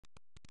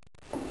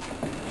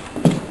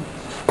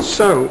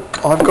So,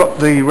 I've got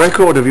the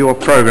record of your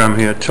program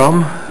here,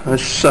 Tom.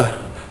 This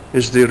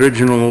is the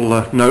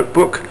original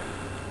notebook,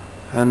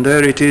 and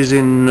there it is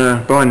in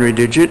binary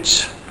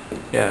digits.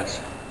 Yes.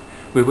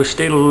 We were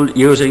still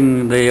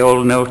using the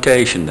old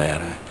notation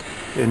there.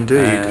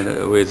 Indeed.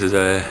 With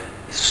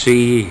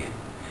C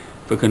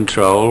for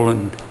control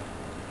and...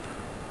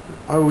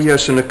 Oh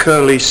yes, and a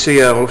curly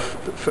CL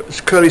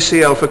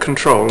for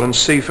control and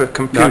C for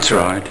computer. That's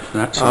right.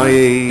 That's right.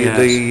 I.e. Yes.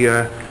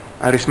 the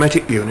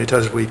arithmetic unit,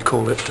 as we'd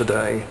call it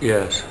today.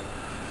 Yes.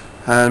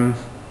 And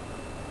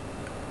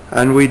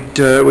we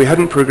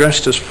hadn't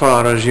progressed as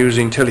far as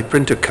using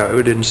teleprinter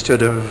code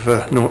instead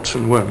of noughts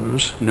and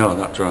ones. No,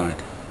 that's right.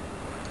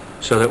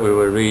 So that we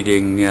were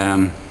reading,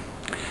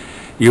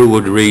 you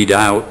would read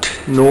out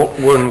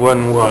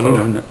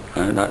 0111.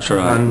 That's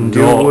right. And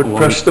you would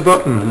press the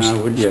buttons. I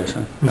would, yes,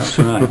 that's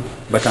right.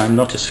 But I'm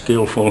not as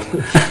skillful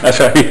as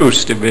I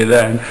used to be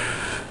then.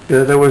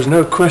 Yeah, there was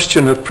no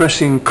question of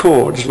pressing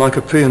chords like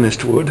a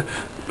pianist would.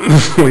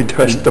 We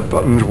pressed the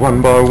buttons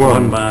one by one.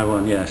 One by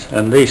one, yes.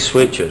 And these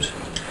switches.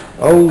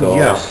 Oh, course,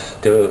 yeah.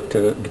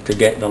 To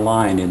get the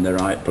line in the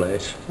right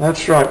place.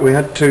 That's right. We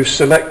had to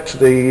select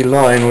the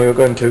line we were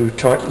going to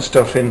type the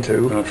stuff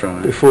into. That's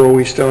right. Before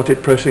we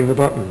started pressing the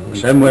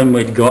buttons. And then when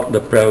we'd got the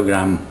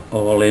program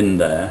all in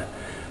there,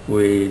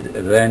 we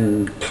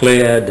then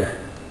cleared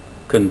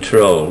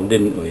control,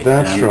 didn't we?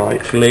 That's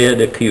right.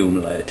 Cleared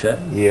accumulator.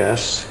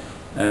 Yes.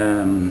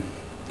 And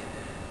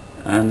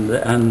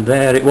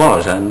there it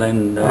was, and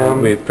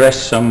then we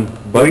pressed some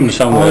button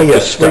somewhere. Oh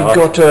yes, to start.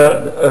 we got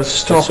a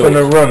stop and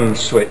a run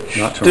switch.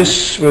 That's right.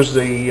 This was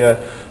the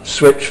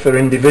switch for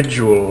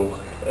individual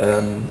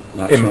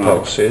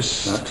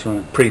impulses, That's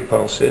right.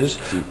 pre-pulses,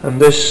 and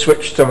this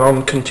switched them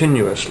on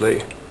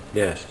continuously.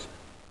 Yes.